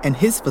 and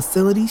his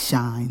facility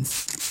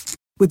shines.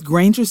 With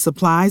Grainger's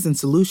supplies and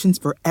solutions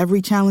for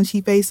every challenge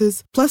he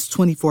faces, plus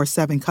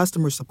 24/7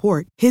 customer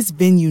support, his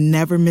venue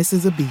never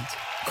misses a beat.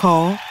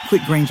 Call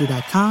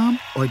quickgrainger.com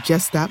or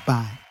just stop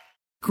by.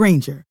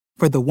 Grainger,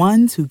 for the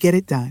ones who get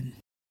it done.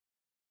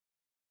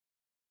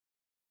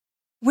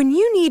 When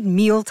you need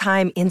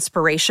mealtime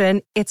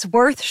inspiration, it's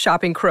worth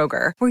shopping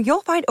Kroger, where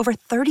you'll find over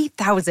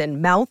 30,000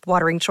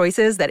 mouth-watering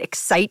choices that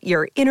excite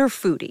your inner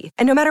foodie.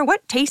 And no matter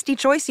what tasty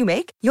choice you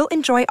make, you'll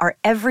enjoy our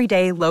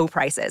everyday low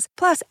prices,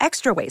 plus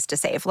extra ways to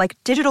save, like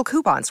digital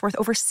coupons worth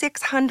over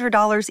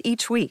 $600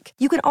 each week.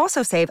 You can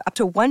also save up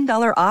to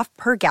 $1 off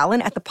per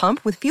gallon at the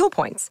pump with fuel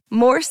points.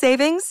 More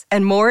savings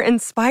and more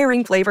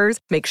inspiring flavors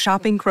make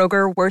shopping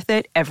Kroger worth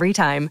it every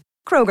time.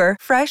 Kroger,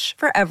 fresh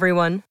for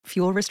everyone.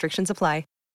 Fuel restrictions apply.